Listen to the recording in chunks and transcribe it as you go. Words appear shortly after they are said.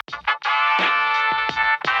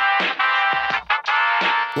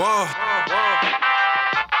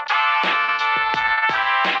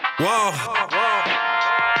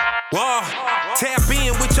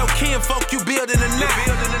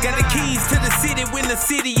in the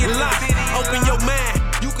city and locked. Open your mind,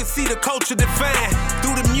 you can see the culture defined.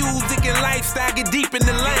 Through the music and lifestyle, get deep in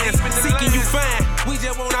the lines. Seeking you find, we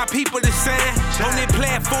just want our people to shine. On that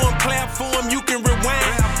platform, you can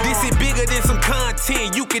rewind. This is bigger than some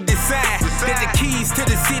content, you can decide. That the Keys to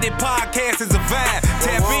the City podcast is a vibe.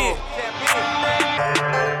 Tap in.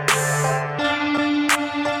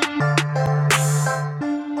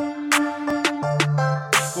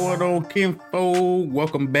 Going on, Kinfo?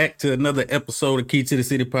 Welcome back to another episode of Key to the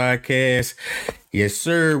City podcast. Yes,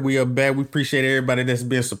 sir. We are back. We appreciate everybody that's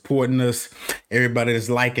been supporting us. Everybody that's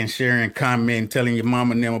liking, sharing, commenting, telling your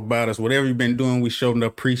mama and them about us. Whatever you've been doing, we sure enough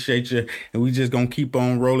appreciate you. And we just going to keep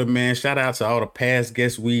on rolling, man. Shout out to all the past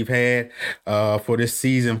guests we've had for this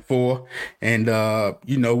season 4. And,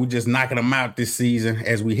 we just knocking them out this season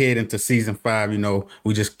as we head into season 5.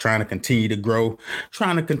 We just trying to continue to grow,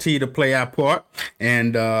 trying to continue to play our part.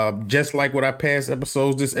 And just like with our past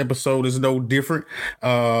episodes, this episode is no different.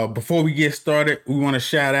 Before we get started, we want to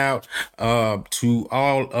shout out to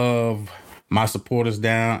all of my supporters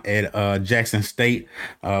down at Jackson State.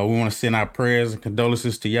 We want to send our prayers and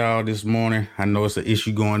condolences to y'all this morning. I know it's an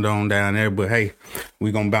issue going on down there, but hey,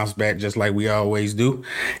 we're going to bounce back just like we always do.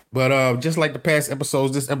 But just like the past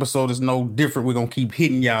episodes, this episode is no different. We're going to keep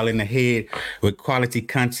hitting y'all in the head with quality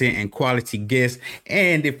content and quality guests.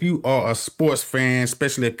 And if you are a sports fan,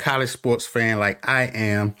 especially a college sports fan like I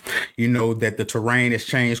am, you know that the terrain has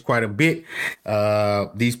changed quite a bit.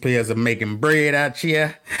 These players are making bread out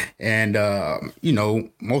here. And,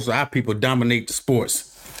 most of our people dominate the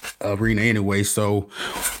sports arena anyway. So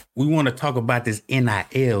we want to talk about this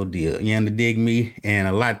NIL deal. You dig me? And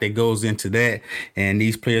a lot that goes into that. And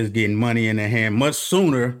these players getting money in their hand much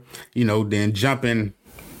sooner, than jumping,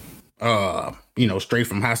 straight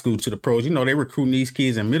from high school to the pros. They recruiting these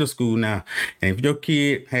kids in middle school now. And if your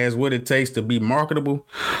kid has what it takes to be marketable,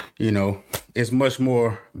 it's much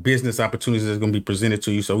more business opportunities that's going to be presented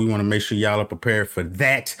to you. So we want to make sure y'all are prepared for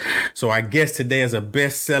that. So our guest today is a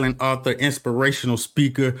best-selling author, inspirational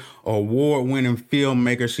speaker, award-winning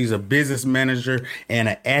filmmaker. She's a business manager and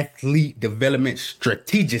an athlete development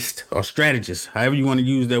strategist or strategist. However you want to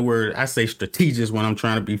use that word. I say strategist when I'm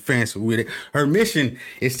trying to be fancy with it. Her mission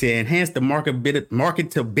is to enhance the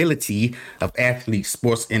marketability of athletes,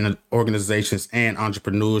 sports and organizations, and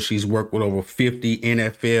entrepreneurs. She's worked with over 50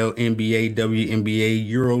 NFL, NBA, WNBA,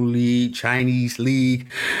 Euro League, Chinese League,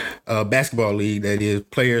 basketball league, that is,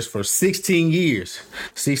 players for 16 years.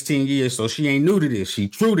 16 years. So she ain't new to this. She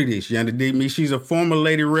true to this. You understand me? She's a former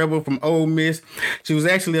Lady Rebel from Ole Miss. She was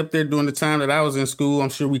actually up there during the time that I was in school. I'm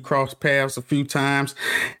sure we crossed paths a few times.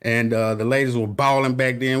 And the ladies were balling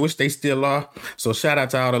back then, which they still are. So shout out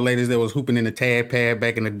to all the ladies that was hooping in the tag pad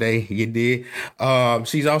back in the day. You did.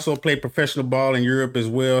 She's also played professional ball in Europe as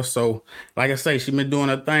well. So like I say, she's been doing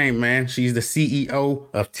her thing, man. She's the CEO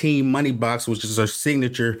of Team Moneybox, which is her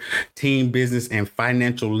signature team business and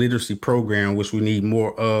financial literacy program, which we need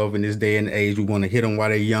more of in this day and age. We want to hit them while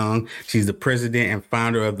they're young. She's the president and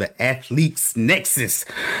founder of the Athletes Nexus.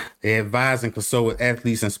 They advise and consult with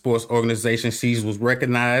athletes and sports organizations. She was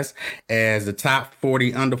recognized as the top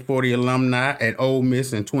 40 under 40 alumni at Ole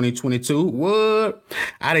Miss in 2022. What?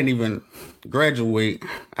 I didn't even graduate.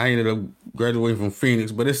 I ended up graduating from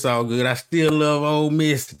Phoenix, but it's all good. I still love Ole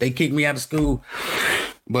Miss. They kicked me out of school,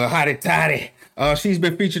 but hotty toddy. She's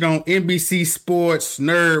been featured on NBC Sports,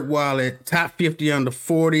 Nerd Wallet, Top 50 Under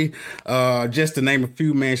 40, just to name a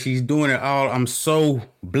few, man. She's doing it all. I'm so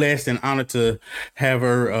blessed and honored to have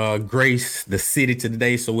her grace the city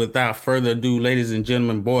today. So without further ado, ladies and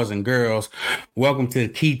gentlemen, boys and girls, welcome to the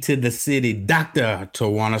Key to the City, Dr.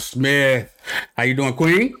 Tywanna Smith. How you doing,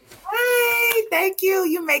 Queen? Thank you.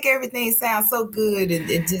 You make everything sound so good and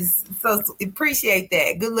just so appreciate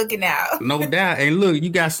that. Good looking out. No doubt. And look, you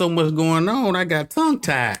got so much going on. I got tongue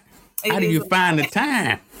tied. How do you find the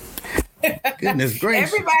time? Goodness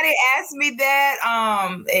gracious. Everybody asks me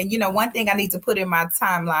that. And one thing I need to put in my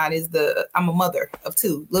timeline is I'm a mother of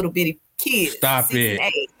 2 little bitty kids. Stop 6 it.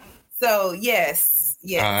 And 8. So yes.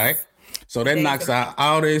 All right. So that knocks out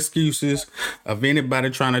all the excuses of anybody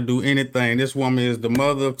trying to do anything. This woman is the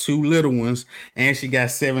mother of 2 little ones, and she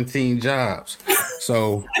got 17 jobs.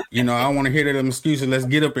 So, I want to hear them excuses. Let's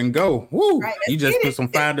get up and go. Woo! Right, you just put some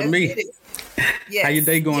fire to me. Yes, how your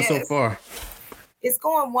day going so far? It's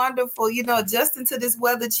going wonderful. Just until this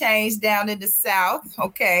weather change down in the South.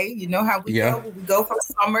 Okay. You know how we go. We go from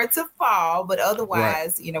summer to fall, but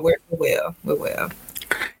otherwise, we're well. We're well.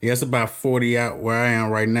 Yeah, it's about 40 out where I am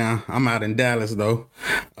right now. I'm out in Dallas, though.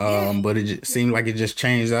 But it just seemed like it just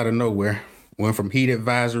changed out of nowhere. Went from heat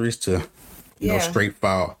advisories to, straight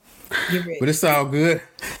fall. But it's all good.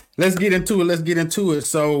 Let's get into it.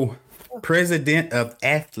 So president of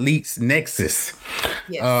Athletes Nexus.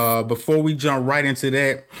 Yes. Before we jump right into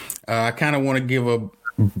that, I kind of want to give a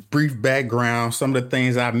brief background, some of the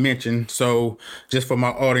things I mentioned. So just for my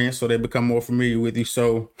audience, so they become more familiar with you.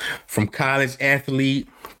 So from college athlete,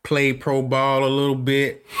 played pro ball a little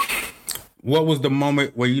bit. What was the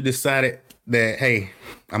moment where you decided that, hey,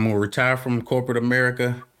 I'm going to retire from corporate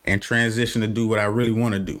America and transition to do what I really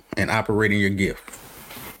want to do and operate in your gift?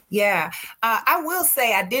 Yeah, I will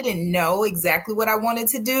say I didn't know exactly what I wanted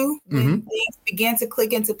to do when things began to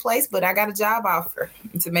click into place, but I got a job offer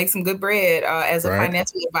to make some good bread as a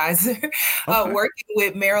financial advisor, working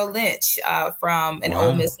with Merrill Lynch from an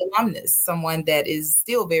Ole Miss alumnus, someone that is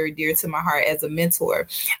still very dear to my heart as a mentor.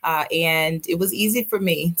 And it was easy for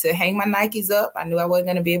me to hang my Nikes up. I knew I wasn't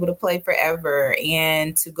going to be able to play forever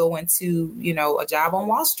and to go into, a job on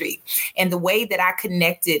Wall Street. And the way that I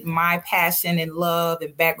connected my passion and love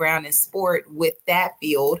and background in sport with that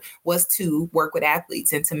field was to work with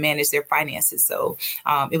athletes and to manage their finances. So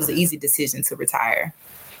it was an easy decision to retire.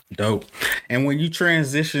 Dope. And when you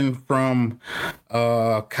transition from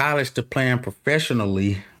college to playing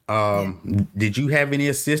professionally, did you have any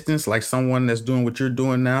assistance, like someone that's doing what you're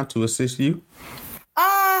doing now, to assist you?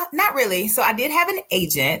 Not really. So I did have an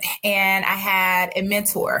agent and I had a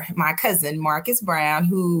mentor, my cousin, Marcus Brown,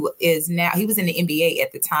 who is now, he was in the NBA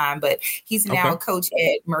at the time, but he's now a coach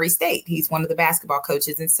at Murray State. He's one of the basketball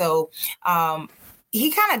coaches. And so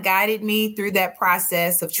he kind of guided me through that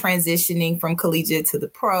process of transitioning from collegiate to the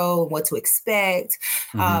pro and what to expect.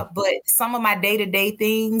 But some of my day-to-day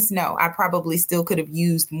things, no, I probably still could have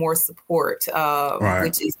used more support,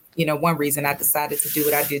 which is, one reason I decided to do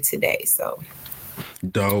what I do today. So.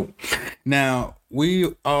 Dope. Now,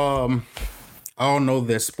 we all know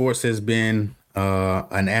that sports has been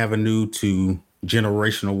an avenue to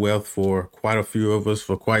generational wealth for quite a few of us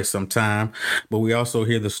for quite some time. But we also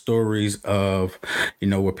hear the stories of,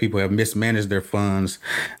 where people have mismanaged their funds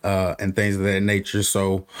and things of that nature.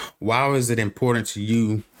 So why is it important to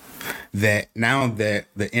you that now that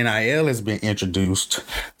the NIL has been introduced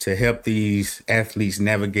to help these athletes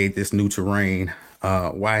navigate this new terrain?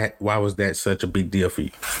 Why was that such a big deal for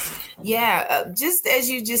you? Yeah, just as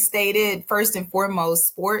you just stated, first and foremost,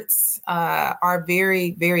 sports are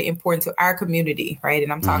very, very important to our community, right?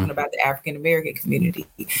 And I'm talking about the African American community.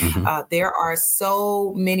 There are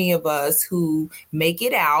so many of us who make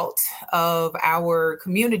it out of our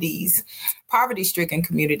communities, poverty-stricken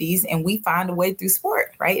communities, and we find a way through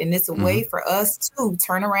sport, right? And it's a way for us to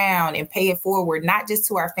turn around and pay it forward, not just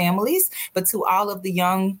to our families, but to all of the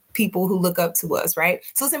young people who look up to us, right?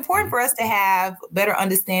 So it's important for us to have better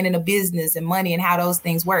understanding of business and money and how those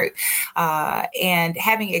things work. And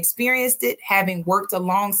having experienced it, having worked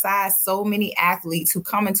alongside so many athletes who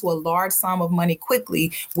come into a large sum of money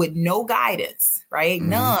quickly with no guidance, right?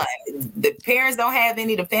 None. The parents don't have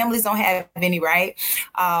any, the families don't have any, right?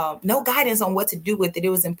 No guidance on what to do with it. It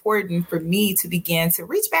was important for me to begin to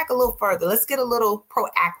reach back a little further. Let's get a little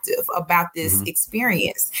proactive about this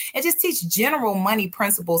experience and just teach general money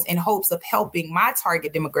principles in hopes of helping my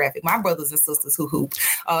target demographic, my brothers and sisters who hoop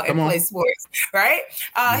and play sports, right?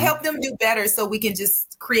 Help them do better so we can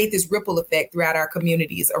just create this ripple effect throughout our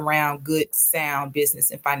communities around good, sound business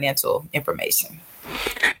and financial information.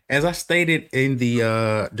 As I stated in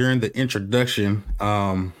the during the introduction,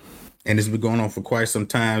 and it's been going on for quite some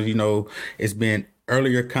time, it's been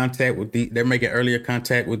earlier contact with they're making earlier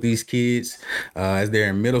contact with these kids as they're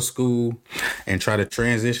in middle school and try to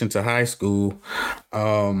transition to high school.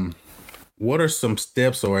 What are some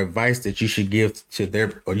steps or advice that you should give to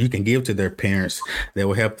you can give to their parents that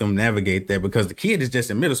will help them navigate that? Because the kid is just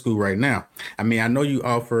in middle school right now. I mean, I know you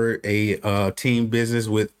offer a team business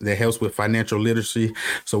that helps with financial literacy.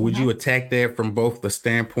 So would you attack that from both the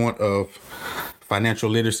standpoint of financial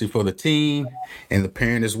literacy for the team and the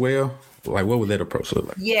parent as well? Like, what would that approach look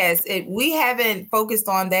like? Yes, we haven't focused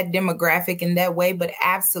on that demographic in that way, but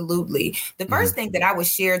absolutely. The first thing that I would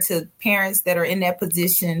share to parents that are in that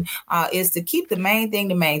position is to keep the main thing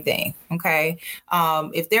the main thing. Okay.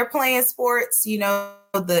 If they're playing sports,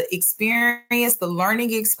 the experience, the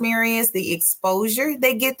learning experience, the exposure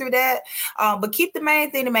they get through that. But keep the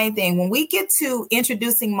main thing the main thing. When we get to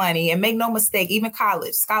introducing money, and make no mistake, even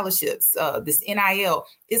college scholarships, this NIL,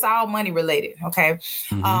 it's all money related. Okay.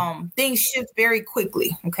 Things shift very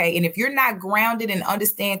quickly. Okay. And if you're not grounded and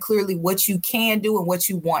understand clearly what you can do and what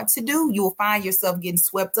you want to do, you will find yourself getting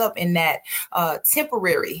swept up in that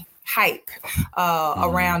temporary hype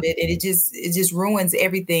around it, and it just ruins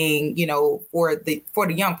everything, for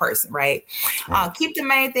the young person, right? Keep the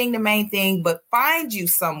main thing the main thing, but find you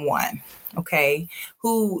someone okay,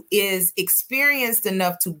 who is experienced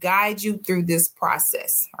enough to guide you through this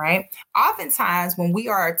process, right? Oftentimes when we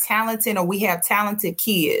are talented or we have talented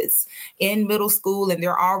kids in middle school and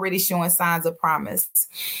they're already showing signs of promise,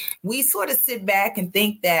 we sort of sit back and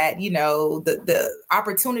think that, the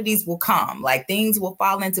opportunities will come, like things will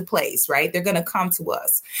fall into place, right? They're going to come to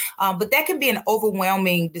us. But that can be an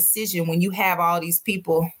overwhelming decision when you have all these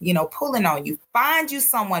people, pulling on you. Find you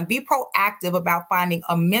someone, be proactive about finding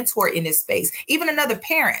a mentor in this space, even another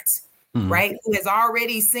parent, right, who has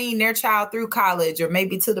already seen their child through college or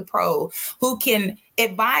maybe to the pro, who can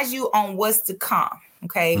advise you on what's to come.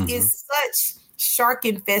 Okay. It's such shark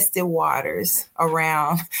infested waters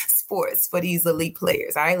around sports for these elite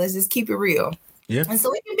players. All right. Let's just keep it real. Yeah. And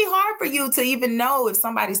so it can be hard for you to even know if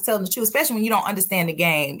somebody's telling the truth, especially when you don't understand the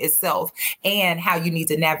game itself and how you need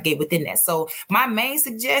to navigate within that. So my main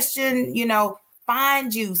suggestion,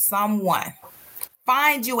 find you someone.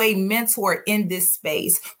 Find you a mentor in this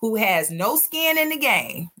space who has no skin in the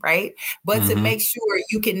game, right? But to make sure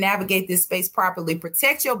you can navigate this space properly,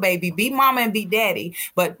 protect your baby, be mama and be daddy,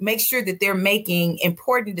 but make sure that they're making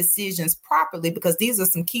important decisions properly, because these are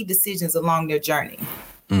some key decisions along their journey.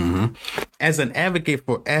 As an advocate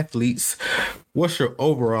for athletes, what's your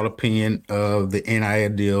overall opinion of the NIL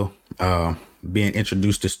deal being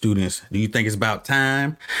introduced to students? Do you think it's about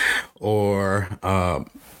time, or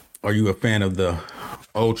are you a fan of the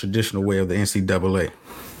old traditional way of the NCAA?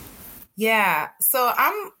 Yeah, so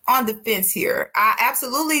I'm on the fence here. I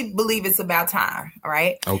absolutely believe it's about time. All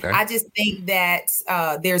right. Okay. I just think that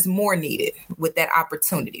there's more needed with that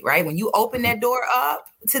opportunity, right? When you open that door up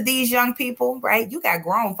to these young people, right, you got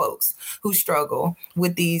grown folks who struggle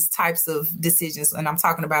with these types of decisions. And I'm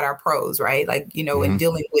talking about our pros, right? Like, and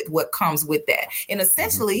dealing with what comes with that. And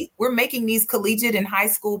essentially, we're making these collegiate and high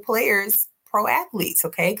school players pro athletes,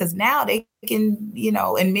 okay? Because now they can,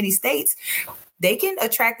 in many states, they can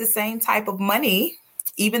attract the same type of money,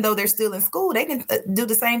 even though they're still in school. They can do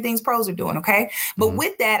the same things pros are doing, okay? But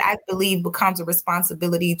with that, I believe becomes a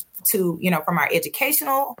responsibility to, from our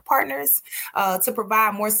educational partners to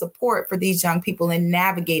provide more support for these young people in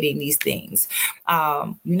navigating these things.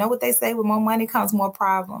 You know what they say, with more money comes more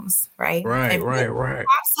problems, right? Right.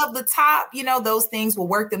 Pops up the top, those things will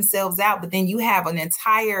work themselves out. But then you have an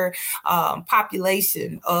entire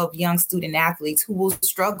population of young student athletes who will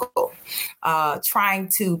struggle trying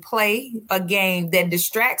to play a game that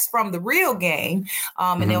distracts from the real game,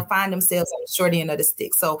 and they'll find themselves on the short end of the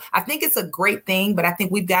stick. So I think it's a great thing, but I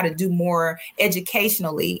think we've got to do more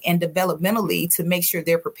educationally and developmentally to make sure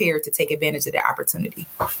they're prepared to take advantage of the opportunity.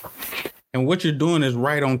 And what you're doing is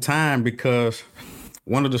right on time, because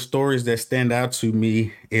one of the stories that stand out to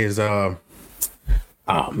me is, oh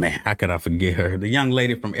man, how could I forget her? The young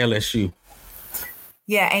lady from LSU.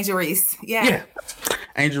 Yeah, Angel Reese. Yeah.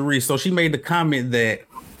 Angel Reese. So she made the comment that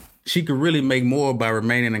she could really make more by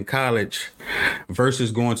remaining in college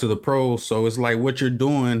versus going to the pros. So it's like what you're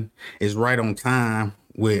doing is right on time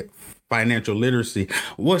with financial literacy.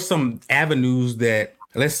 What's some avenues that,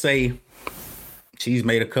 let's say she's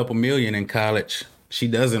made a couple million in college, she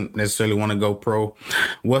doesn't necessarily want to go pro.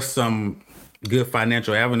 What's some good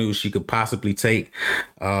financial avenues she could possibly take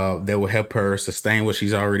that will help her sustain what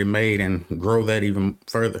she's already made and grow that even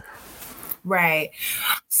further? Right.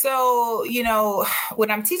 So, when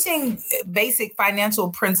I'm teaching basic financial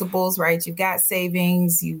principles, right, you've got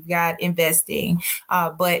savings, you've got investing,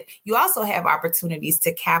 but you also have opportunities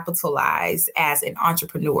to capitalize as an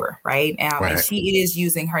entrepreneur, right? And she is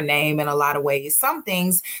using her name in a lot of ways. Some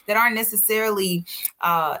things that aren't necessarily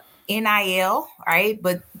NIL, right?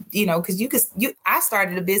 But, because I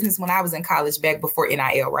started a business when I was in college back before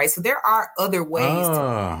NIL, right? So there are other ways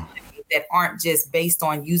that aren't just based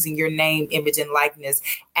on using your name, image, and likeness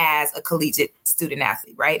as a collegiate student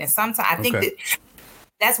athlete, right? And sometimes I think that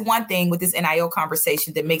that's one thing with this NIL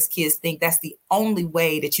conversation that makes kids think that's the only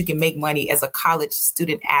way that you can make money as a college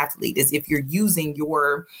student athlete, is if you're using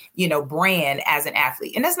your, brand as an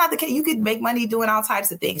athlete. And that's not the case. You could make money doing all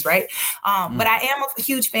types of things, right? But I am a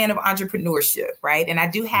huge fan of entrepreneurship, right? And I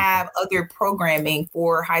do have other programming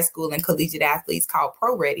for high school and collegiate athletes called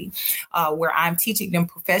Pro Ready, where I'm teaching them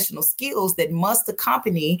professional skills that must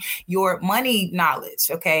accompany your money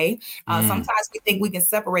knowledge, okay? Sometimes we think we can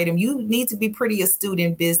separate them. You need to be pretty astute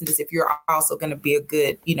in business if you're also going to be a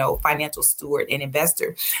good, financial steward and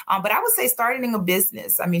investor. But I would say starting a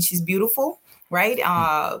business. I mean, she's beautiful, right?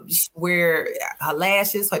 Wear her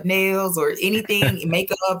lashes, her nails, or anything,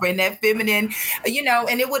 makeup, and that feminine,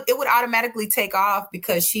 and it would automatically take off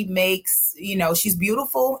because she makes, she's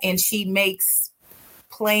beautiful and she makes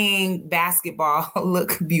playing basketball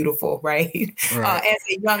look beautiful, right? As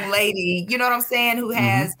a young lady, you know what I'm saying, who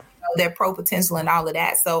has their pro potential and all of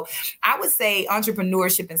that. So I would say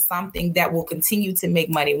entrepreneurship is something that will continue to make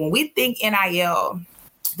money. When we think NIL,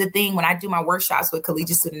 the thing when I do my workshops with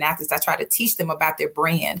collegiate student athletes, I try to teach them about their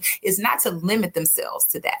brand is not to limit themselves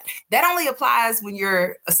to that. That only applies when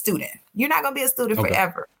you're a student. You're not going to be a student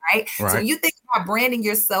forever, right? So when you think about branding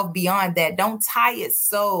yourself beyond that, don't tie it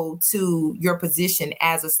so to your position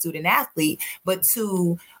as a student athlete, but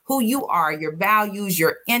to who you are, your values,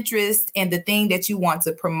 your interests, and the thing that you want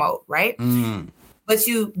to promote, right? But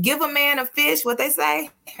you give a man a fish, what they say,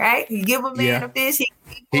 right? You give a man a fish, he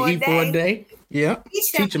eat for a day. Yeah.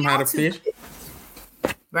 Teach him how to fish.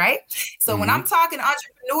 Right. So when I'm talking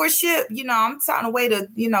entrepreneurship, I'm talking a way to,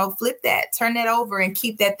 flip that, turn that over and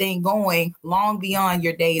keep that thing going long beyond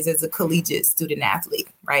your days as a collegiate student athlete.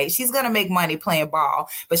 Right. She's going to make money playing ball,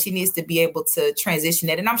 but she needs to be able to transition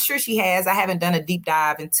that. And I'm sure she has. I haven't done a deep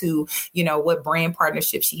dive into, what brand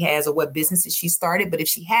partnerships she has or what businesses she started. But if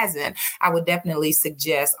she hasn't, I would definitely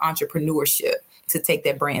suggest entrepreneurship to take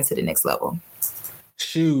that brand to the next level.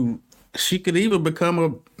 Shoot. She could even become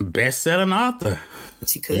a best-selling author.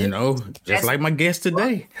 She could. Just like my guest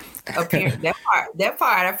today. Okay, that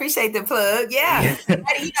part. I appreciate the plug. Yeah.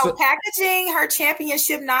 Packaging her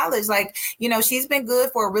championship knowledge. She's been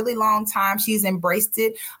good for a really long time. She's embraced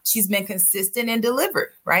it. She's been consistent and delivered,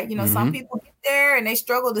 right? Some people get there and they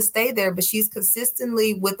struggle to stay there, but she's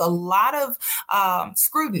consistently with a lot of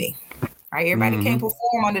scrutiny. Right. Everybody can't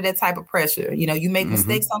perform under that type of pressure. You make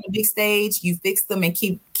mistakes on the big stage, you fix them and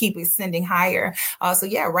keep ascending higher.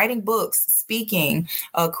 Writing books, speaking,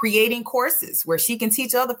 creating courses where she can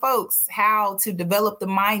teach other folks how to develop the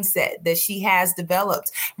mindset that she has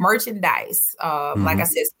developed, merchandise, like I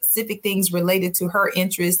said, specific things related to her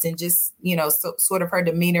interests and just, sort of her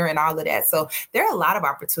demeanor and all of that. So there are a lot of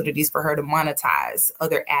opportunities for her to monetize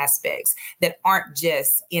other aspects that aren't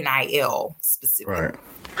just NIL specific. Right.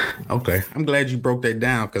 Okay. I'm glad you broke that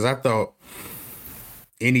down because I thought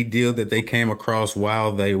any deal that they came across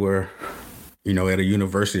while they were, at a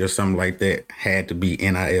university or something like that had to be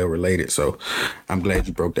NIL related. So I'm glad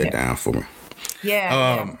you broke that down for me.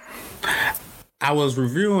 Yeah. I was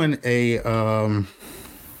reviewing a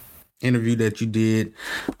interview that you did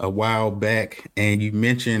a while back, and you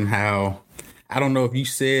mentioned how, I don't know if you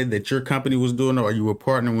said that your company was doing it or you were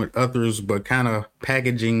partnering with others, but kind of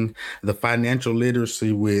packaging the financial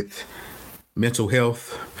literacy with mental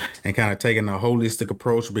health and kind of taking a holistic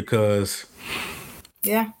approach because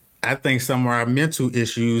I think some of our mental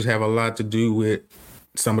issues have a lot to do with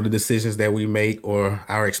some of the decisions that we make or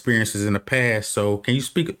our experiences in the past. So can you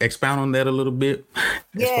expound on that a little bit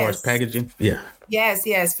as far as packaging? Yeah.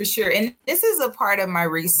 Yes, for sure. And this is a part of my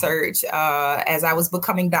research as I was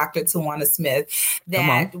becoming Dr. Tywanna Smith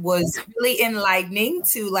that was really enlightening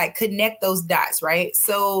to connect those dots, right?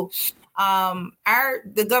 So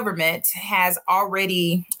the government has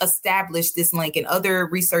already established this link in other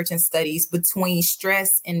research and studies between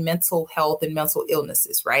stress and mental health and mental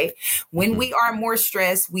illnesses, right? When we are more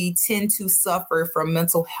stressed, we tend to suffer from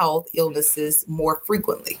mental health illnesses more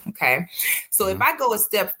frequently, okay? So if I go a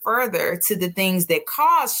step further to the things that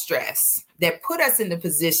cause stress, that put us in the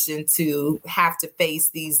position to have to face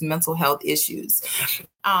these mental health issues.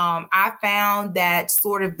 I found that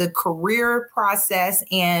sort of the career process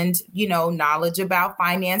and, knowledge about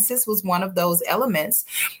finances was one of those elements.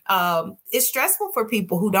 It's stressful for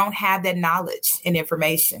people who don't have that knowledge and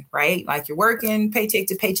information, right? Like you're working paycheck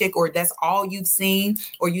to paycheck, or that's all you've seen,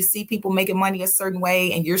 or you see people making money a certain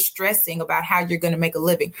way and you're stressing about how you're going to make a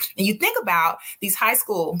living. And you think about these high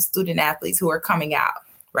school student athletes who are coming out.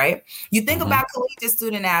 Right. You think about collegiate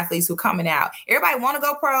student athletes who are coming out. Everybody want to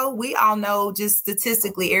go pro. We all know just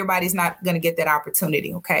statistically, everybody's not going to get that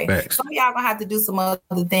opportunity. OK, some of y'all going to have to do some other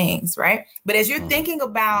things. Right. But as you're thinking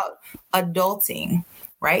about adulting,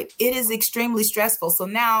 right, it is extremely stressful. So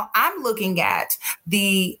now I'm looking at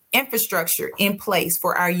the infrastructure in place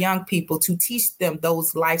for our young people to teach them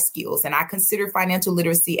those life skills. And I consider financial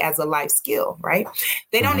literacy as a life skill. Right.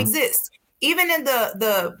 They don't exist. Even in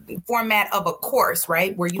the format of a course,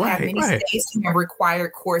 right, where you have many states who have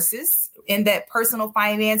required courses in that personal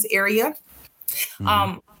finance area.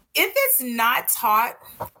 If it's not taught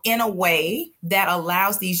in a way that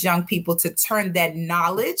allows these young people to turn that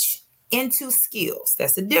knowledge into skills,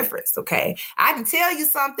 that's the difference. Okay. I can tell you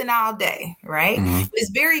something all day, right? But it's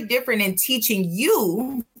very different in teaching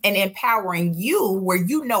you and empowering you where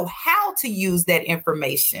you know how to use that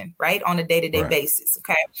information, right, on a day-to-day basis.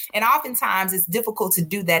 Okay. And oftentimes it's difficult to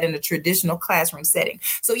do that in a traditional classroom setting.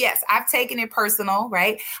 So yes, I've taken it personal,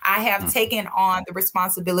 right? I have taken on the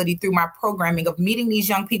responsibility through my programming of meeting these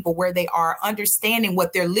young people where they are, understanding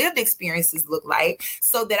what their lived experiences look like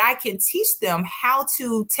so that I can teach them how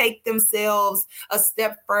to take themselves a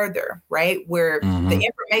step further, right? Where the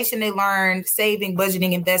information they learned, saving,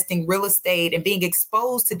 budgeting, investing, real estate, and being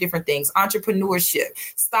exposed to different things, entrepreneurship,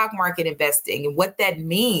 stock market investing, and what that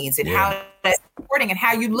means and how that's supporting and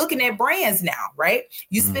how you're looking at brands now, right?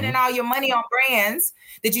 You spending all your money on brands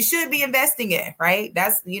that you should be investing in, right?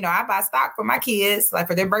 That's, I buy stock for my kids, like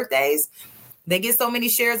for their birthdays. They get so many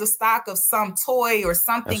shares of stock of some toy or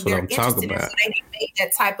something they're interested in, so they can make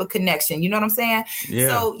that type of connection. You know what I'm saying? Yeah.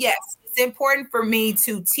 So yes, it's important for me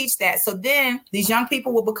to teach that. So then these young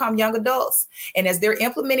people will become young adults. And as they're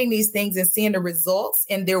implementing these things and seeing the results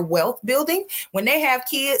in their wealth building, when they have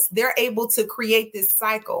kids, they're able to create this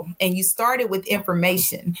cycle. And you started with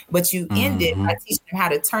information, but you ended by teaching them how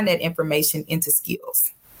to turn that information into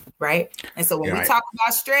skills, right? And so when we talk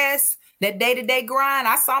about stress, that day-to-day grind,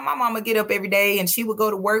 I saw my mama get up every day and she would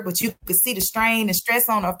go to work, but you could see the strain and stress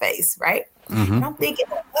on her face, right? And I'm thinking,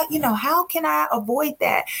 how can I avoid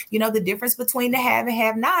that? The difference between the have and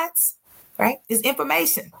have-nots, right, is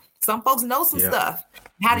information. Some folks know some stuff,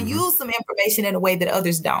 how to use some information in a way that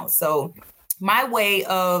others don't. So my way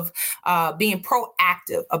of being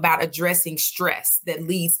proactive about addressing stress that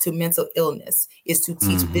leads to mental illness is to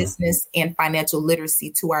teach business and financial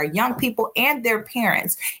literacy to our young people and their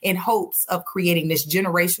parents in hopes of creating this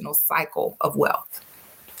generational cycle of wealth.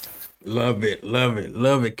 Love it, love it,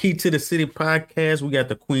 love it. Key to the City podcast. We got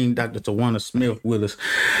the Queen, Dr. Tywanna Smith, with us.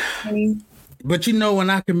 But in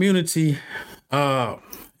our community,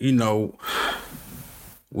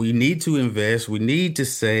 we need to invest, we need to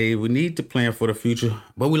save, we need to plan for the future,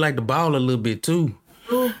 but we like to ball a little bit too.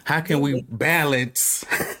 How can we balance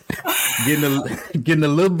getting a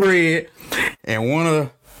little bread and want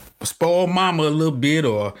to spoil mama a little bit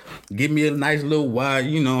or give me a nice little wide,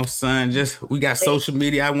 son, we got social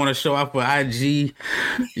media. I want to show up for IG,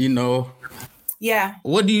 Yeah.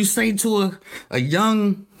 What do you say to a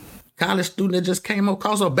young college student that just came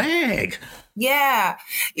across a bag? Yeah.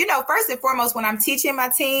 First and foremost, when I'm teaching my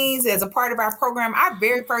teens as a part of our program, our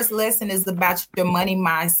very first lesson is about your money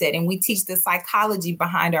mindset. And we teach the psychology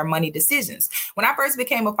behind our money decisions. When I first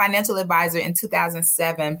became a financial advisor in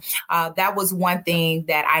 2007, that was one thing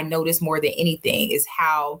that I noticed more than anything is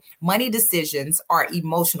how money decisions are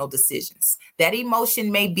emotional decisions. That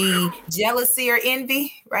emotion may be jealousy or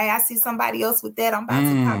envy, right? I see somebody else with that. I'm about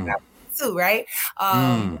to talk about it too, right?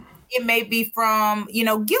 It may be from,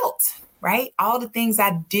 guilt. Right? All the things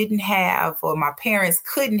I didn't have or my parents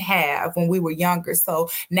couldn't have when we were younger.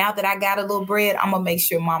 So now that I got a little bread, I'm going to make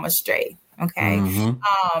sure mama's straight. Okay.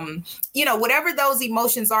 Whatever those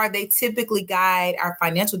emotions are, they typically guide our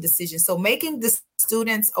financial decisions. So making the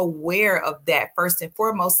students aware of that first and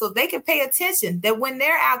foremost, so they can pay attention that when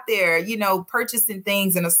they're out there, purchasing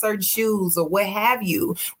things in a certain shoes or what have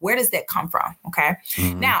you, where does that come from? Okay.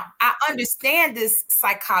 Now I understand this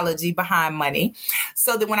psychology behind money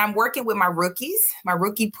so that when I'm working with my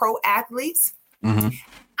rookie pro athletes,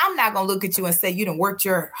 I'm not going to look at you and say, you done worked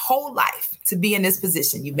your whole life to be in this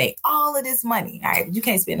position. You made all of this money. All right. You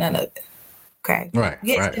can't spend none of it. Okay. Right.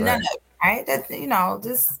 You can't spend none of it. Right. That's,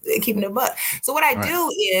 just keeping it buck. So what I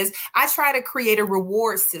do is I try to create a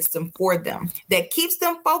reward system for them that keeps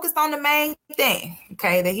them focused on the main thing.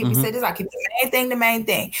 Okay. They hear me say this. I keep the main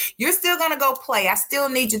thing. You're still going to go play. I still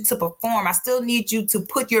need you to perform. I still need you to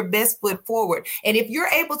put your best foot forward. And if you're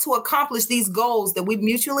able to accomplish these goals that we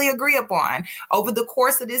mutually agree upon over the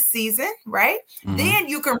course of this season, right, then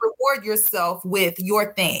you can reward yourself with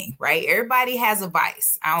your thing. Right. Everybody has a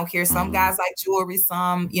vice. I don't care. Some guys like jewelry,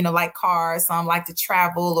 some, like cars. Some like to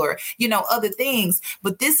travel or, other things,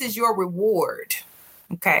 but this is your reward.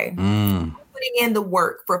 Okay. Putting in the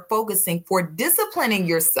work for focusing, for disciplining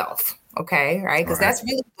yourself. Okay. Right. Because that's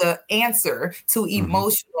really the answer to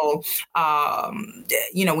emotional,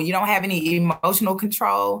 when you don't have any emotional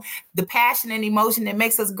control, the passion and emotion that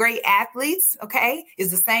makes us great athletes, okay,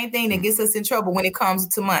 is the same thing that gets us in trouble when it comes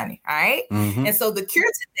to money. All right. And so the cure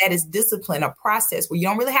to that is discipline, a process where you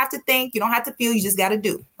don't really have to think, you don't have to feel, you just got to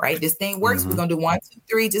do, right? This thing works. We're going to do 1, 2,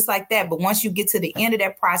 3, just like that. But once you get to the end of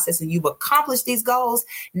that process and you've accomplished these goals,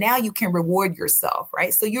 now you can reward yourself,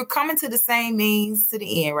 right? So you're coming to the same means to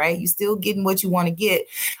the end, right? You still getting what you want to get.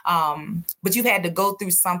 But you've had to go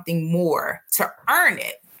through something more to earn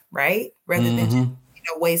it, right? Rather than just,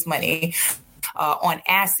 waste money on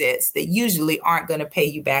assets that usually aren't going to pay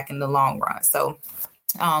you back in the long run. So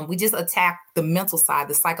We just attack the mental side,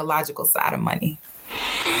 the psychological side of money.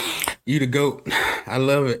 You the GOAT. I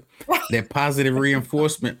love it. That positive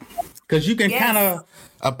reinforcement. Because you can kind of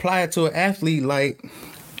apply it to an athlete like,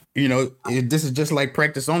 this is just like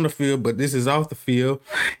practice on the field, but this is off the field.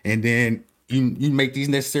 And then you make these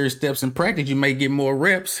necessary steps in practice. You may get more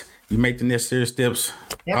reps. You make the necessary steps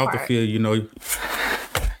off the field,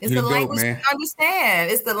 It's the language we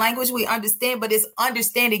understand. It's the language we understand, but it's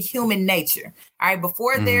understanding human nature. All right.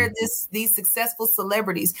 Before they're these successful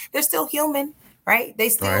celebrities, they're still human, right? They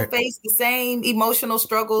still face the same emotional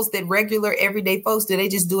struggles that regular everyday folks do. They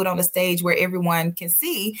just do it on a stage where everyone can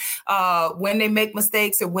see when they make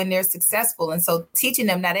mistakes or when they're successful. And so teaching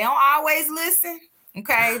them now, they don't always listen.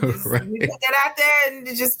 Okay, just put that out there and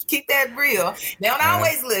just keep that real. They don't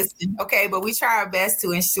always listen, okay, but we try our best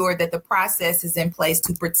to ensure that the process is in place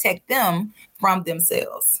to protect them from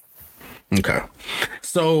themselves. Okay,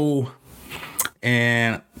 so,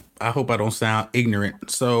 and I hope I don't sound ignorant.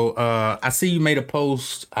 So I see you made a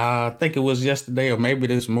post, I think it was yesterday or maybe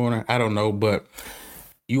this morning, I don't know, but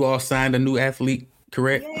you all signed a new athlete,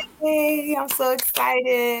 correct? Yay, I'm so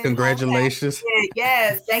excited. Congratulations.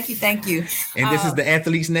 Yes, thank you. And this is the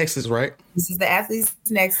Athletes Nexus, right? This is the Athletes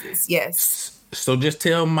Nexus, yes. So just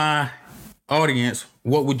tell my audience,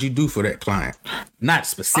 what would you do for that client? Not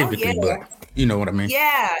specifically, but you know what I mean?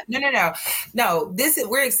 Yeah, no.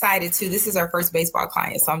 We're excited too. This is our first baseball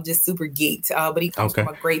client, so I'm just super geeked. But he comes from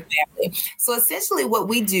a great family. So essentially, what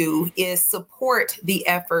we do is support the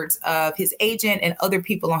efforts of his agent and other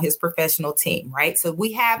people on his professional team. Right. So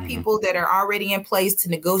we have people that are already in place to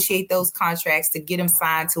negotiate those contracts to get him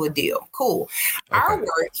signed to a deal. Cool. Okay. Our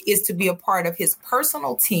work is to be a part of his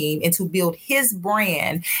personal team and to build his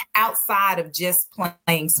brand outside of just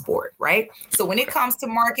playing sport. Right. So when it comes to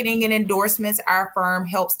marketing and endorsement, our firm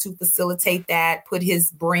helps to facilitate that, put his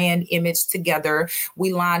brand image together.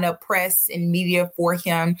 We line up press and media for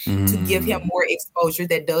him to give him more exposure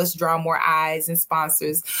that does draw more eyes and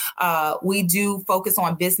sponsors. We do focus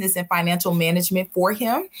on business and financial management for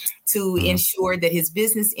him to ensure that his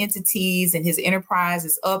business entities and his enterprise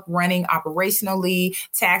is up, running operationally.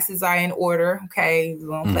 Taxes are in order. Okay, we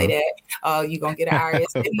won't play that. You're going to get IRS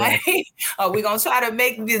money. We're going to try to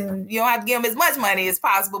make, you don't have to give them as much money as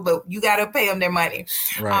possible, but you got to pay them their money.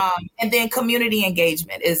 Right. And then community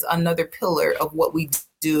engagement is another pillar of what we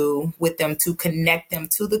do with them to connect them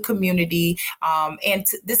to the community.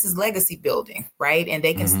 This is legacy building, right? And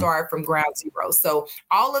they can start from ground zero. So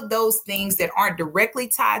all of those things that aren't directly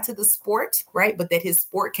tied to the sport, right? But that his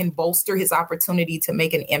sport can bolster his opportunity to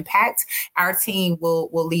make an impact. Our team will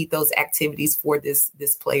lead those activities for this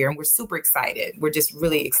player. And we're super excited. We're just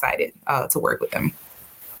really excited to work with him.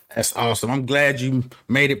 That's awesome. I'm glad you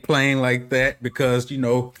made it plain like that because,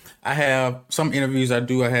 I have some interviews I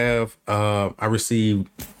do. I receive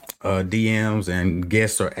DMs and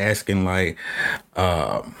guests are asking like,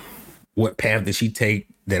 what path did she take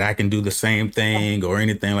that I can do the same thing or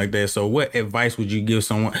anything like that? So what advice would you give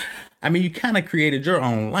someone? I mean, you kind of created your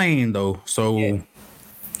own lane though. So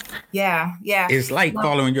yeah. It's like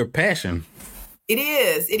following your passion. It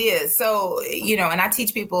is. So, and I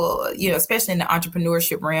teach people, especially in the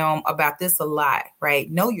entrepreneurship realm about this a lot,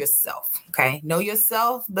 right? Know yourself. Okay. Know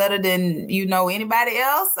yourself better than anybody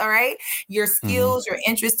else. All right. Your skills, your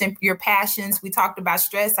interests, and your passions. We talked about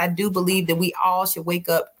stress. I do believe that we all should wake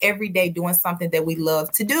up every day doing something that we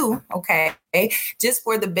love to do. Okay. Just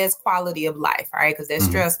for the best quality of life. All right. Because that's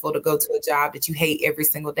stressful to go to a job that you hate every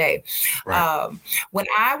single day. Right. When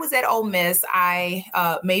I was at Ole Miss, I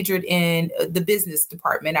majored in the business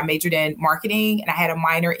department. I majored in marketing and I had a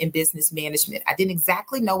minor in business management. I didn't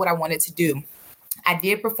exactly know what I wanted to do. I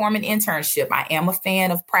did perform an internship. I am a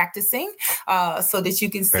fan of practicing so that you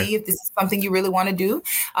can see if this is something you really want to do.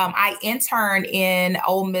 I interned in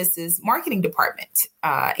Ole Miss's marketing department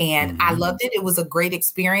and I loved it. It was a great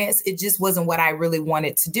experience. It just wasn't what I really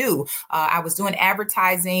wanted to do. I was doing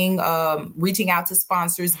advertising, reaching out to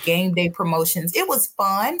sponsors, game day promotions. It was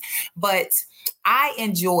fun, but I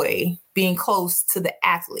enjoy being close to the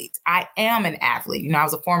athlete. I am an athlete. I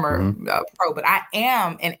was a former pro, but I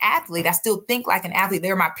am an athlete. I still think like an athlete.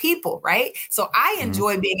 They're my people, right? So I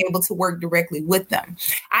enjoy being able to work directly with them.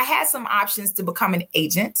 I had some options to become an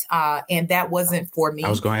agent, and that wasn't for me. I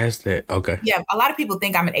was going to ask that. Okay. Yeah. A lot of people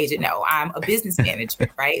think I'm an agent. No, I'm a business manager,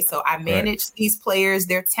 right? So I manage these players,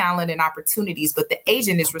 their talent and opportunities, but the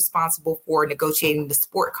agent is responsible for negotiating the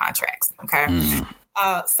sport contracts. Okay.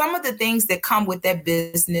 Some of the things that come with that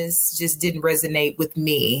business just didn't resonate with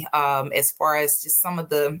me as far as just some of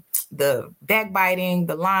the the backbiting,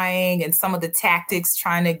 the lying, and some of the tactics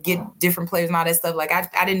trying to get different players and all that stuff. Like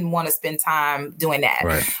I didn't want to spend time doing that.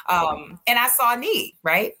 Right. And I saw a need,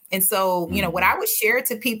 right? And so, you know, what I would share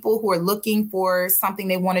to people who are looking for something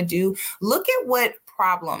they want to do, look at what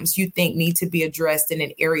problems you think need to be addressed in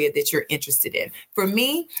an area that you're interested in. For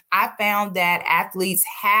me, I found that athletes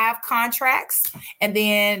have contracts and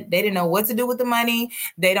then they didn't know what to do with the money.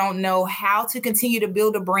 They don't know how to continue to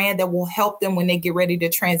build a brand that will help them when they get ready to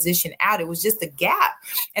transition out. It was just a gap.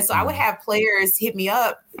 And so I would have players hit me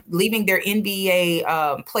up, leaving their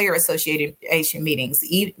NBA player association meetings,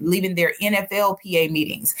 leaving their NFLPA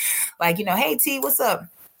meetings. Like, you know, hey, T, what's up?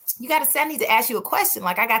 You got to say, I need to ask you a question.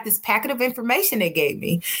 Like, I got this packet of information they gave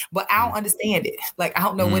me, but I don't understand it. Like, I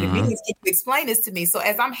don't know what it means. Can you explain this to me? So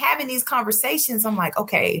as I'm having these conversations, I'm like,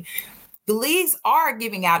 okay, the leagues are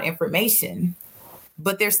giving out information,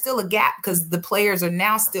 but there's still a gap because the players are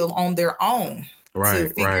now still on their own. To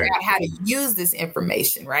figure out how to use this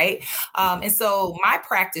information, right? And so my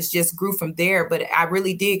practice just grew from there, but I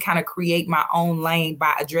really did kind of create my own lane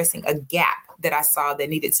by addressing a gap that I saw that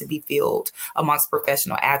needed to be filled amongst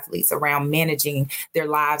professional athletes around managing their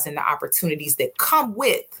lives and the opportunities that come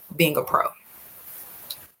with being a pro.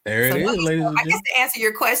 There it is, ladies and gentlemen. I guess to answer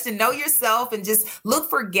your question, know yourself and just look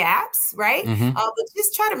for gaps, right? But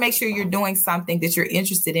just try to make sure you're doing something that you're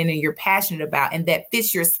interested in and you're passionate about and that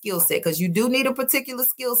fits your skill set, because you do need a particular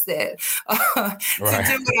skill set to do what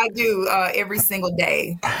I do every single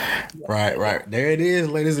day. Right. There it is,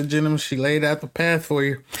 ladies and gentlemen. She laid out the path for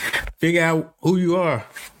you. Figure out who you are,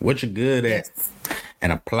 what you're good at,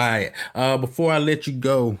 and apply it. Before I let you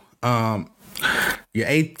go, your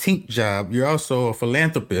 18th job, you're also a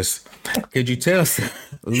philanthropist. Could you tell us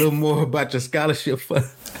a little more about your scholarship fund?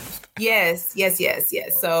 Yes.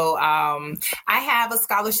 So I have a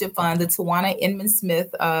scholarship fund, the Tywanna Inman Smith,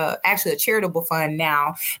 actually a charitable fund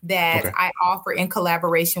now that I offer in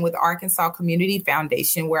collaboration with Arkansas Community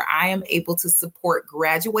Foundation, where I am able to support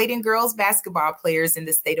graduating girls basketball players in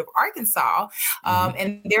the state of Arkansas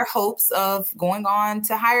and their hopes of going on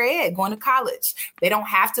to higher ed, going to college. They don't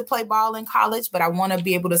have to play ball in college, but I want to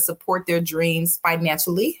be able to support their dreams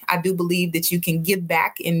financially. I do believe that you can give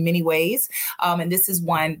back in many ways. And this is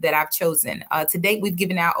one that I've chosen. To date, we've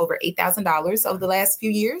given out over $8,000 over the last few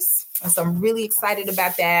years. So I'm really excited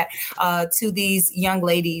about that to these young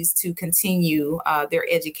ladies to continue their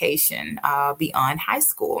education beyond high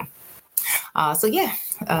school. That's the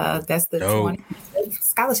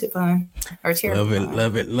scholarship fund or charity.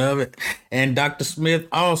 Love it. And Dr. Smith,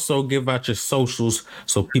 also give out your socials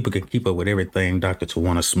so people can keep up with everything Dr.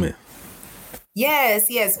 Tywanna Smith. Yes.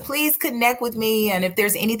 Please connect with me. And if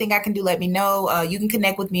there's anything I can do, let me know. You can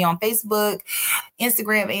connect with me on Facebook,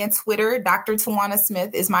 Instagram, and Twitter. Dr. Tywanna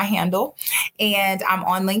Smith is my handle. And I'm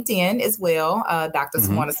on LinkedIn as well, Dr.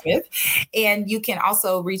 Tywanna Smith. And you can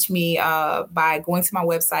also reach me by going to my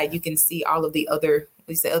website. You can see all of the other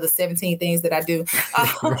 17 things that I do at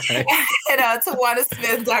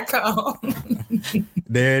TywannaSmith.com.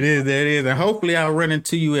 There it is. And hopefully I'll run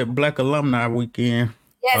into you at Black Alumni Weekend.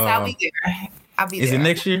 Yes, I'll be there. Is it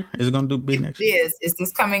next year? Is it going to be next year? It is. It's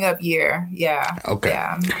this coming up year. Yeah. Okay.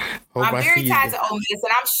 Yeah. I'm very tied to Ole Miss,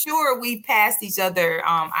 and I'm sure we passed each other.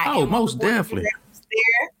 Most definitely. There.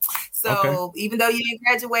 So even though you didn't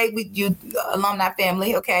graduate, you alumni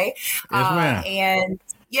family, okay? Yes, ma'am. And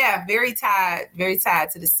yeah, very tied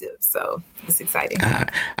to the SIP. So it's exciting.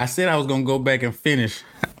 I said I was going to go back and finish.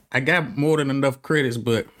 I got more than enough credits,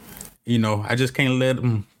 but I just can't let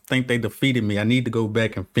them think they defeated me. I need to go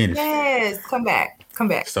back and finish. Yes, come back.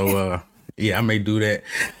 So I may do that.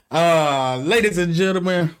 Ladies and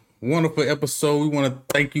gentlemen, wonderful episode. We want to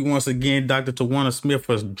thank you once again, Dr. Tywanna Smith,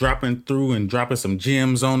 for dropping through and dropping some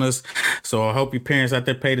gems on us. So I hope your parents out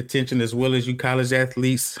there paid attention, as well as you college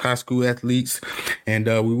athletes, high school athletes. And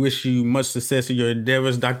we wish you much success in your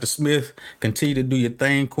endeavors. Dr. Smith, continue to do your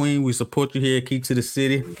thing, Queen. We support you here at Key to the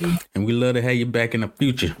City, and we love to have you back in the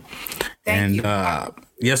future. Thank you.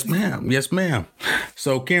 Yes, ma'am.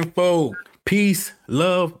 So, kinfolk, peace,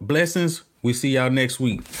 love, blessings. We see y'all next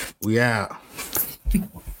week. We out.